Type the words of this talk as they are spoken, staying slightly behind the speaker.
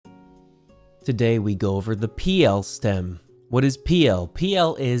Today we go over the Piel stem. What is Piel?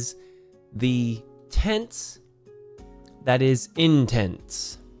 Piel is the tense that is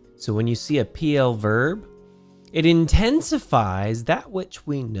intense. So when you see a Piel verb, it intensifies that which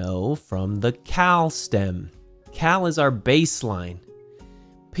we know from the cal stem. Cal is our baseline.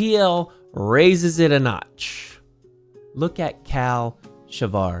 Piel raises it a notch. Look at cal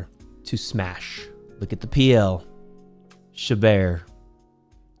shavar, to smash. Look at the Piel, shaver,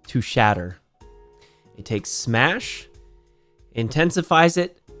 to shatter. It takes smash, intensifies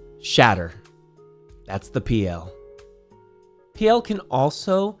it, shatter. That's the Piel. Piel can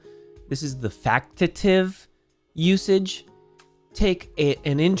also, this is the factative usage, take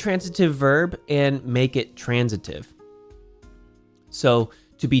an intransitive verb and make it transitive. So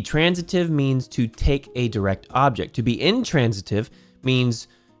to be transitive means to take a direct object. To be intransitive means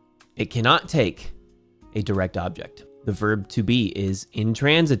it cannot take a direct object. The verb to be is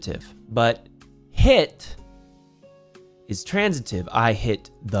intransitive, but hit is transitive. I hit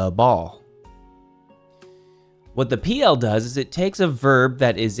the ball. What the Piel does is it takes a verb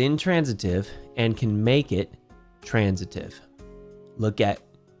that is intransitive and can make it transitive. Look at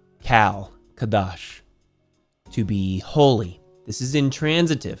kal, kadash, to be holy. This is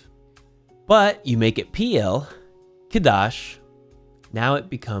intransitive. But you make it Piel, kadash, now it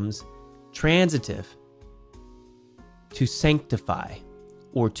becomes transitive. To sanctify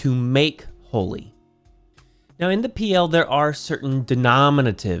or to make holy. Now in the Piel there are certain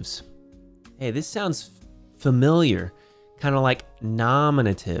denominatives. Hey, this sounds familiar, kind of like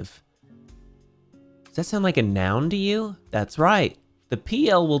nominative. Does that sound like a noun to you? That's right. The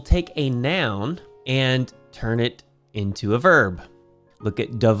Piel will take a noun and turn it into a verb. Look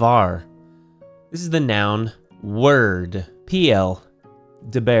at davar. This is the noun word. Piel,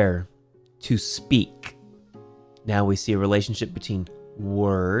 deber, to speak. Now we see a relationship between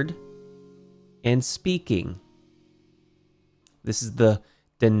word and speaking. This is the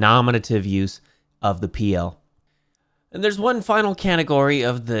denominative use of the Piel. And there's one final category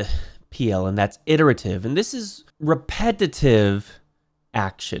of the Piel, and that's iterative. And this is repetitive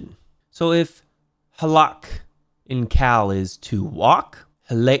action. So if halak in cal is to walk,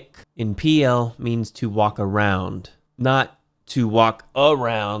 halek in Piel means to walk around. Not to walk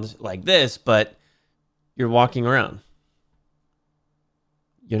around like this, but you're walking around.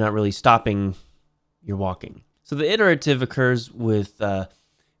 You're not really stopping, you're walking. So the iterative occurs with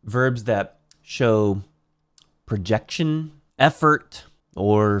verbs that show projection, effort,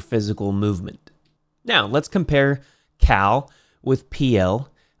 or physical movement. Now, let's compare cal with Piel, and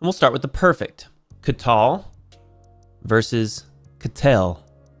we'll start with the perfect. Katal versus katel.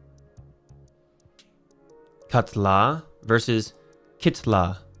 Katla versus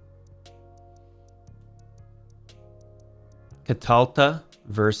kitla. Katalta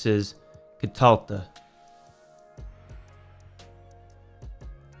versus katalta.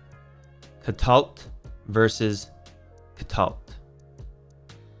 Katalt versus katalt.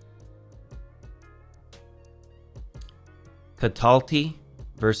 Katalti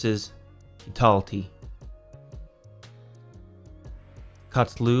versus katalti.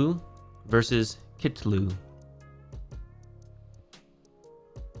 Katlu versus kitlu.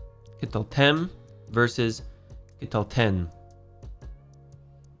 Kitaltem versus kitalten.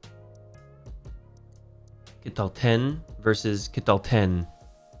 Kitalten versus kitalten.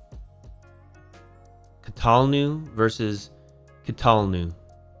 Kitalnu versus kitalnu.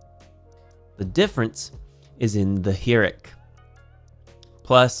 The difference is in the hirik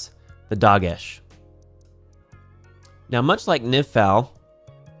plus the dagesh. Now, much like nifal,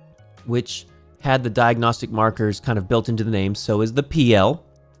 which had the diagnostic markers kind of built into the name, so is the Piel.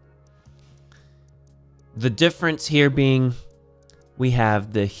 The difference here being we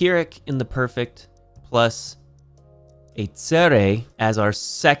have the hirik in the perfect plus a tsere as our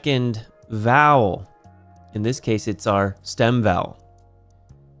second vowel. In this case, it's our stem vowel.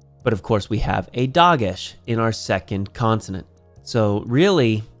 But of course, we have a dagesh in our second consonant. So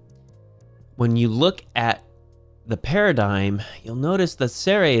really, when you look at the paradigm, you'll notice the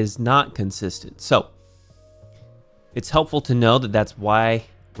tsere is not consistent. So it's helpful to know that that's why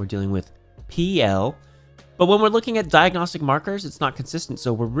we're dealing with Piel. But when we're looking at diagnostic markers, it's not consistent.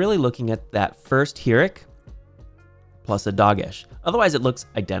 So we're really looking at that first hirik plus a dagesh. Otherwise, it looks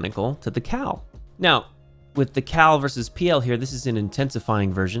identical to the cal. Now, with the cal versus Piel here, this is an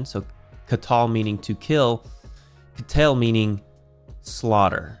intensifying version. So katal meaning to kill, katel meaning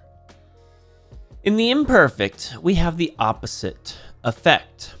slaughter. In the imperfect, we have the opposite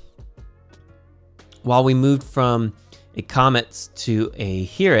effect. While we moved from a comets to a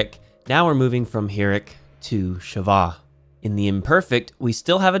hirik, now we're moving from hirik to shava. In the imperfect, we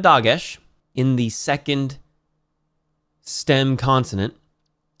still have a dagesh, in the second stem consonant.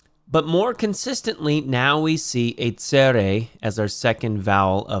 But more consistently, now we see a tsere as our second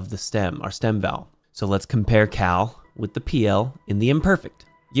vowel of the stem, our stem vowel. So let's compare cal with the PL in the imperfect.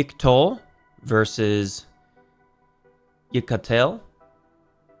 Yiktol versus yikatel.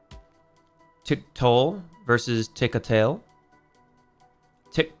 Tiktol versus tikatel.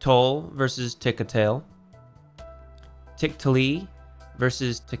 Tiktol versus tikatel. Tiktali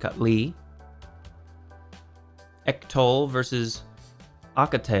versus tikatli. Ektol versus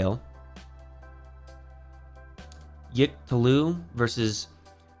akatel. Yiktalu versus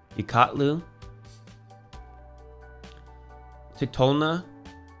yikatlu. Tiktolna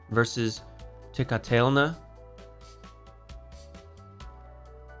versus tikatelna.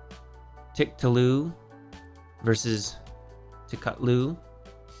 Tiktalu versus tikatlu.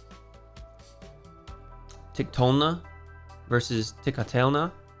 Tiktolna versus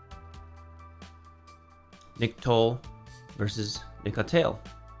tikatelna. Niktol versus nikatel.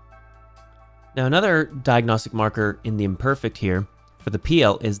 Now, another diagnostic marker in the imperfect here for the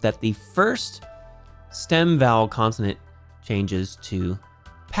PL is that the first stem vowel consonant changes to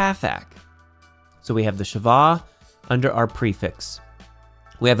pathak. So we have the shava under our prefix.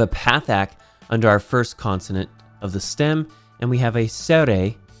 We have a pathak under our first consonant of the stem, and we have a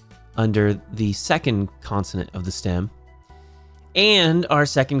sere under the second consonant of the stem. And our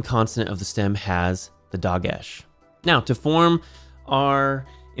second consonant of the stem has the dagesh. Now, to form our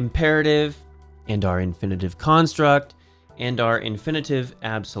imperative and our infinitive construct and our infinitive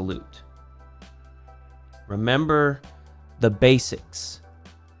absolute, remember the basics.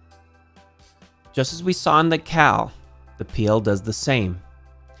 Just as we saw in the cal, the PL does the same.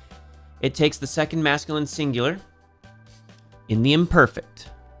 It takes the second masculine singular in the imperfect,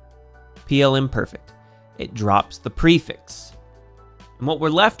 PL imperfect. It drops the prefix. And what we're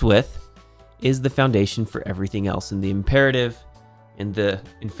left with is the foundation for everything else in the imperative, in the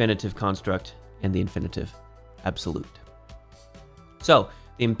infinitive construct, and the infinitive absolute. So,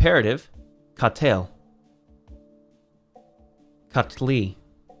 the imperative, katel, katli,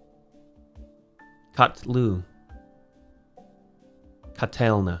 katlu,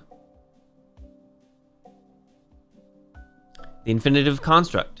 katelna. The infinitive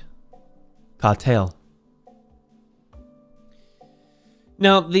construct, katel.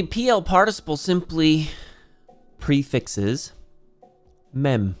 Now, the PL participle simply prefixes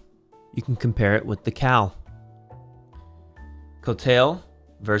mem. You can compare it with the cal. Kotel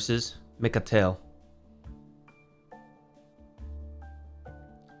versus mikatel.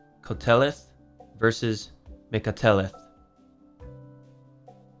 Koteleth versus mikateleth.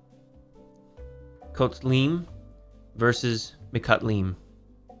 Kotlim versus mikatlim.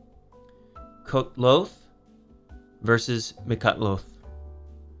 Kotloth versus mikatloth.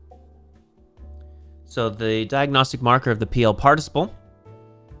 So the diagnostic marker of the PL participle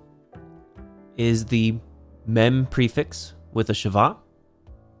is the mem prefix with a shava.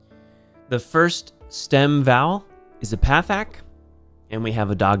 The first stem vowel is a pathak, and we have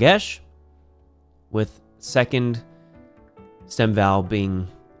a dagesh, with second stem vowel being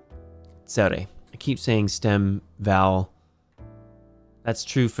tsere. I keep saying stem vowel. That's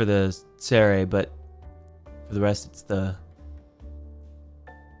true for the tsere, but for the rest it's the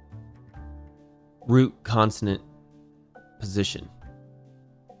root consonant position.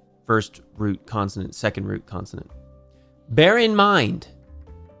 First root consonant, second root consonant. Bear in mind,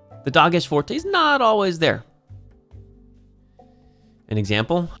 the dagesh forte is not always there. An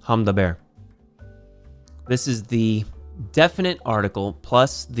example, hamdaber. This is the definite article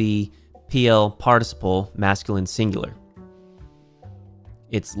plus the PL participle masculine singular.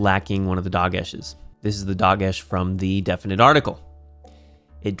 It's lacking one of the dageshes. This is the dagesh from the definite article.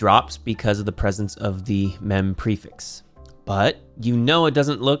 It drops because of the presence of the mem prefix. But you know it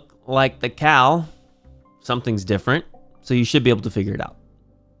doesn't look like the cal. Something's different, so you should be able to figure it out.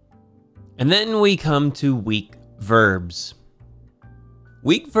 And then we come to weak verbs.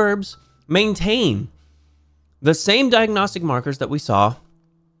 Weak verbs maintain the same diagnostic markers that we saw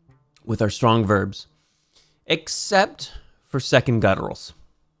with our strong verbs, except for second gutturals.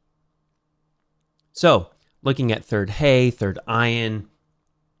 So, looking at third hey, third ayin,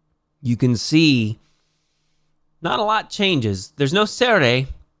 you can see not a lot changes. There's no sere,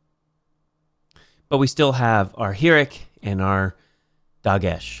 but we still have our hirik and our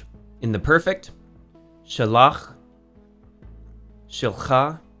dagesh. In the perfect, shalach,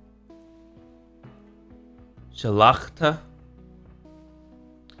 shilcha, shalachta,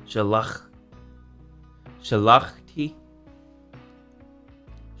 shalach, shalachti,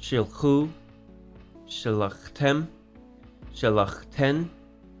 shilchu, shalachtem, shalachten,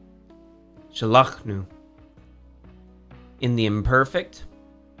 shalachnu. In the imperfect,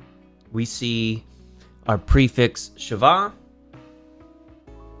 we see our prefix shava,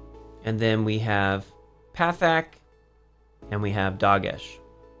 and then we have pathak, and we have dagesh.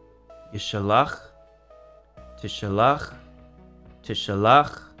 Yishalach, tishalach,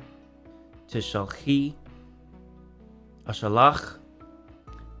 tishalach, tishalchi, ashalach,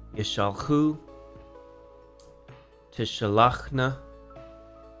 yishalchu, tishalachna,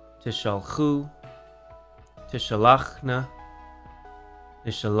 tishalchu, tishalachna,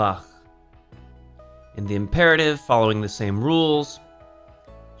 nishalach. In the imperative, following the same rules,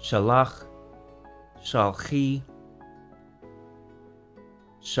 shalach, shalchi,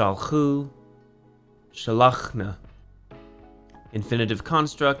 shalchu, shalachna. Infinitive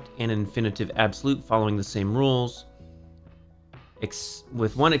construct and infinitive absolute following the same rules,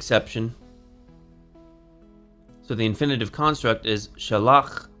 with one exception. So the infinitive construct is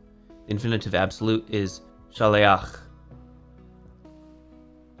shalach, the infinitive absolute is shaleach.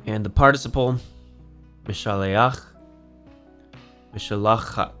 And the participle, mishaleach,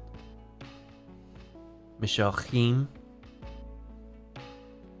 mishalachat, mishalchim,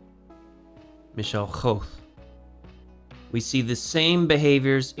 mishalchoth. We see the same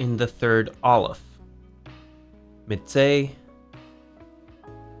behaviors in the third aleph. Mitzeh,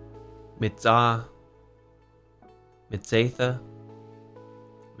 mitzah, mitzetha,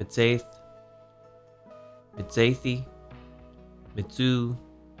 mitzeth, mitzethi, mitzu,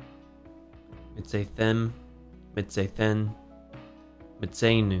 mitzethem, mitzethen,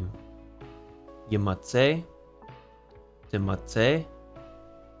 mitzenu. Yematzeh, timatzeh,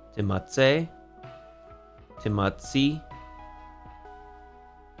 timatzeh, timatzi,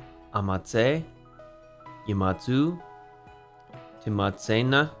 amatzeh, yimatzu,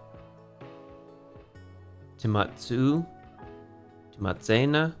 timatzena, timatzu,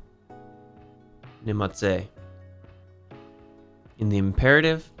 timatzena, nimatzeh. In the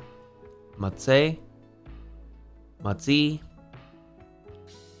imperative, matzeh, matzi,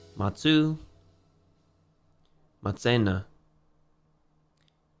 matzu, matzena.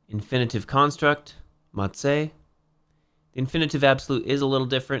 Infinitive construct, matzeh. The infinitive absolute is a little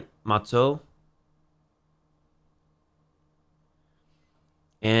different, matzo.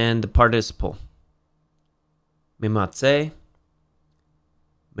 And the participle, mimatzeh,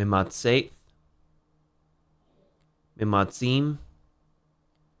 mimatzeth, mimatzim,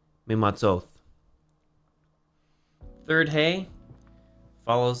 mimatzoth. Third hey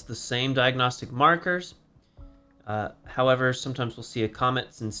follows the same diagnostic markers. However, sometimes we'll see a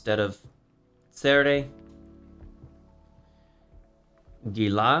comets instead of tsere.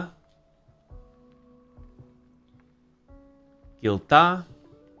 Gila, gilta,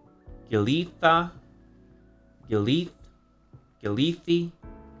 gilitha, gilith, gilithi,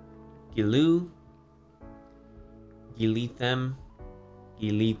 gilu, gilithem,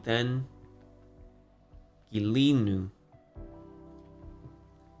 gilithen, gilinu.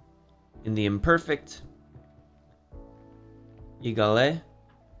 In the imperfect, yigale,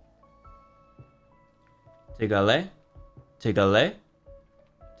 tegale, tegale,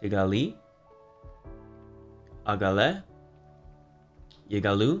 tegali, agale,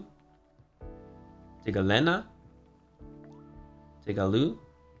 yigalu, tegalena, tegalu,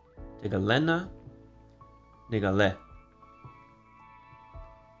 tegalena, nigale.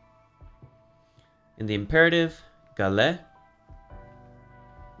 In the imperative, gale,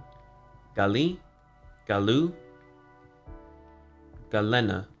 gali, galu,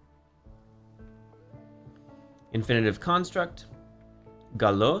 galena. Infinitive construct,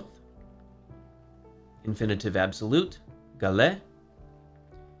 galoth. Infinitive absolute, gale.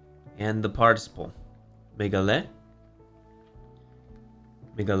 And the participle, megale,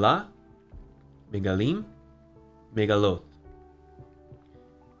 megala, megalim, megaloth.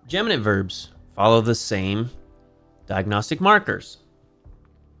 Geminate verbs follow the same diagnostic markers.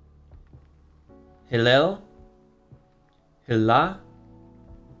 Hillel, Hilla,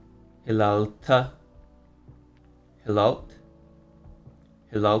 Hillalta, Hillalt,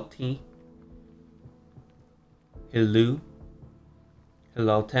 Hillalti, Hillu,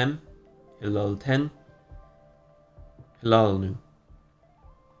 Hillaltem, Hillalten, Hillalnu.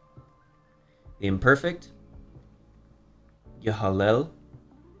 The imperfect, Yahalel,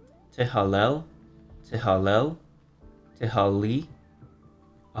 Tehalel, Tehalel, Tehali,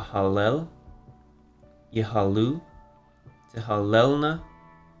 Ahalel, Yehalu, Tehalelna,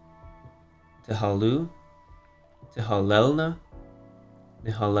 Tehalu, Tehalelna,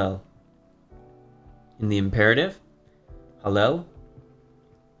 Nihalel. In the imperative, Halel,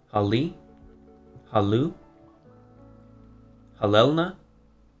 Hali, Halu, Halelna,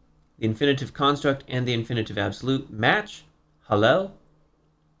 The infinitive construct and the infinitive absolute match, halel,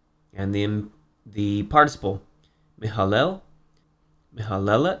 and the participle, mihalel,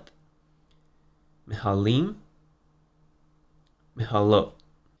 mihalelet, mihalim, mihalot.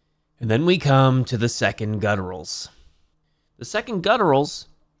 And then we come to the second gutturals. The second gutturals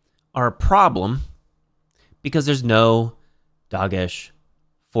are a problem because there's no dagesh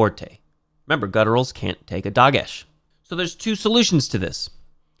forte. Remember, gutturals can't take a dagesh. So there's two solutions to this.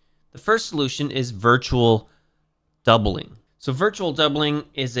 The first solution is virtual doubling. So virtual doubling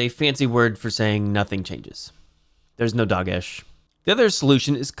is a fancy word for saying nothing changes. There's no dagesh. The other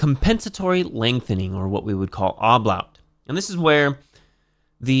solution is compensatory lengthening, or what we would call ablaut. And this is where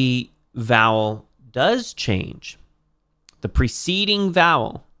the vowel does change. The preceding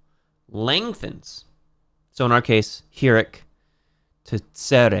vowel lengthens. So in our case, hirik to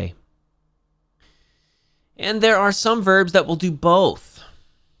tsere. And there are some verbs that will do both.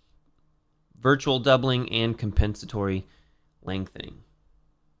 Virtual doubling and compensatory lengthening.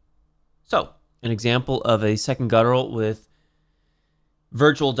 So, an example of a second guttural with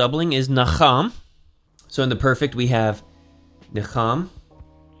virtual doubling is nacham. So in the perfect we have necham,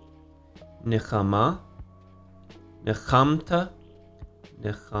 nechama, nechamta,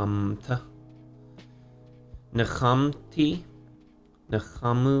 nechamta, nechamti,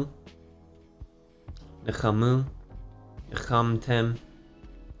 nechamu, nechamu, nechamtem,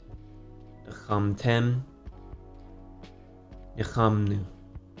 nechamtem, nechamnu.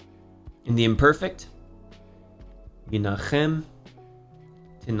 In the imperfect, yinachem,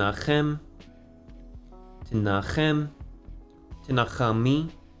 tinachem, tinachem, tinachami,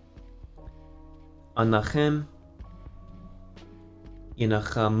 anachem,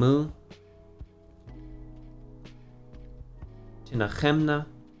 yinachamu, tinachemna,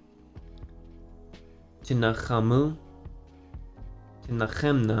 tinachamu,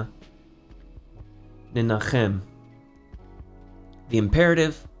 tinachemna, ninachem. The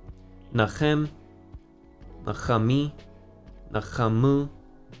imperative, nachem, nachami, nachamu,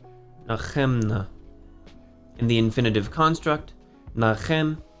 nachemna. In the infinitive construct,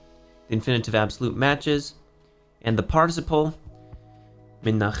 nachem, the infinitive absolute matches, and the participle,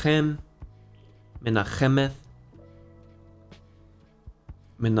 menachem, menachemeth,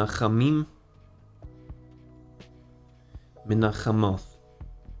 menachamim, menachamoth.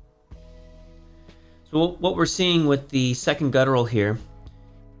 So what we're seeing with the second guttural here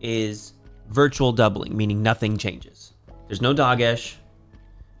is virtual doubling, meaning nothing changes. There's no dagesh,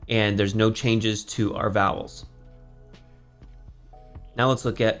 and there's no changes to our vowels. Now let's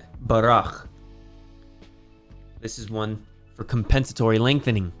look at barach. This is one for compensatory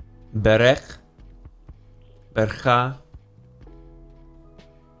lengthening. Berech, bercha,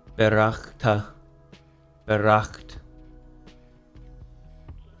 berachta, beracht,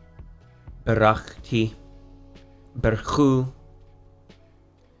 berachti, berchu,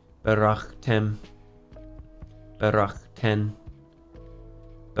 berachtem, berachten,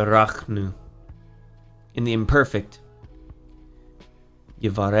 berachnu. In the imperfect,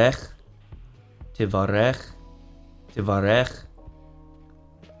 yivarech, tivarech, tivarech,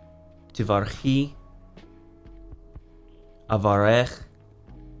 tivarchi, avarech,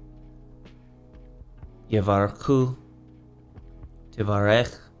 yavarchu,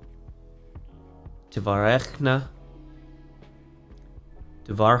 tivarech, tivarechna,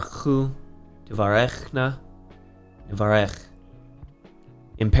 tivarchu, tivarechna, tivarech.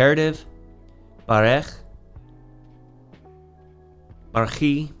 Imperative, barech,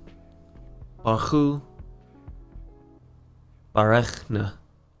 barchi, barchu, barechna.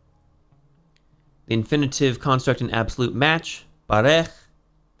 The infinitive construct and absolute match, barech,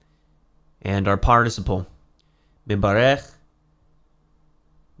 and our participle, mibarech,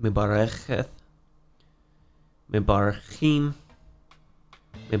 mibarecheth, mibarchim,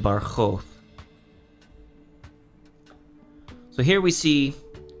 mibarchoth. So here we see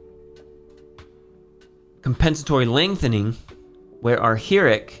compensatory lengthening, where our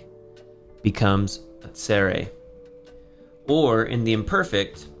hirik becomes a tsere. Or in the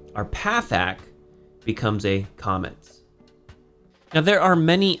imperfect, our pathak becomes a comets. Now there are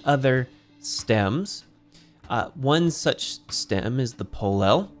many other stems. One such stem is the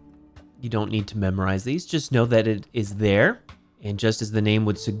polel. You don't need to memorize these, just know that it is there. And just as the name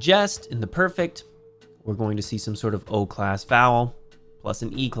would suggest, in the perfect, we're going to see some sort of O-class vowel plus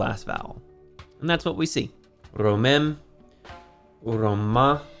an E-class vowel. And that's what we see. Romem,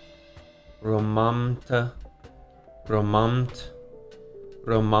 Roma, Romamta, Romamt,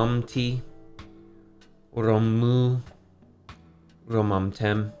 Romamti, Romu,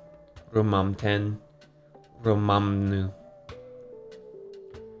 Romamtem, Romamten, Romamnu.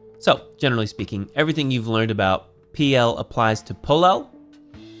 So, generally speaking, everything you've learned about PL applies to Polel.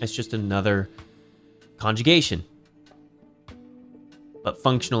 It's just another conjugation. But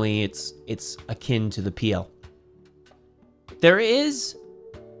functionally, it's akin to the PL. There is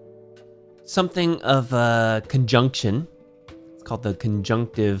something of a conjunction. It's called the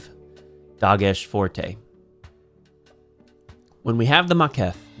conjunctive dagesh forte. When we have the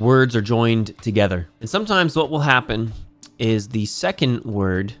makef, words are joined together. And sometimes what will happen is the second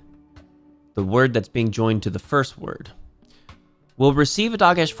word, the word that's being joined to the first word, will receive a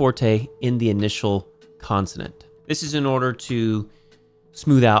dagesh forte in the initial consonant. This is in order to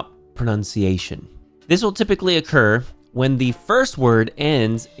smooth out pronunciation. This will typically occur when the first word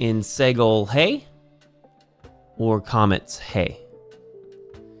ends in segol hey or comets hey.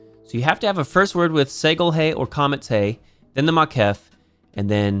 So you have to have a first word with segol hey or comets hey, then the makef, and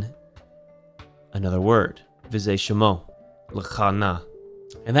then another word, vizeh shemo, l'chana.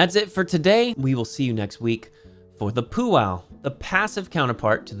 And that's it for today. We will see you next week for the pual, the passive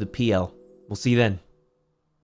counterpart to the PL. We'll see you then.